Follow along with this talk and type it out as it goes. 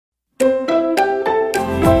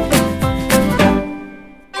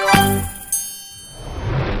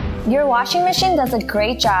Your washing machine does a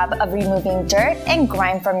great job of removing dirt and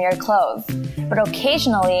grime from your clothes, but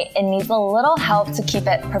occasionally it needs a little help to keep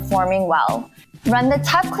it performing well. Run the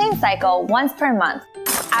tub clean cycle once per month.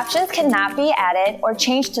 Options cannot be added or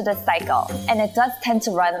changed to this cycle, and it does tend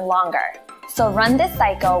to run longer. So run this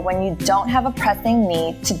cycle when you don't have a pressing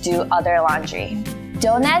need to do other laundry.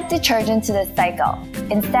 Don't add detergent to this cycle.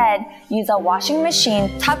 Instead, use a washing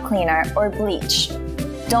machine tub cleaner or bleach.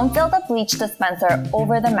 Don't fill the bleach dispenser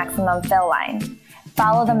over the maximum fill line.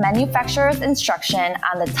 Follow the manufacturer's instruction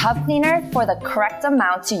on the tub cleaner for the correct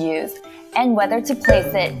amount to use and whether to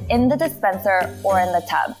place it in the dispenser or in the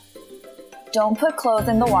tub. Don't put clothes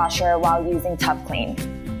in the washer while using tub clean.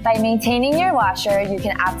 By maintaining your washer, you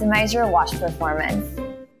can optimize your wash performance.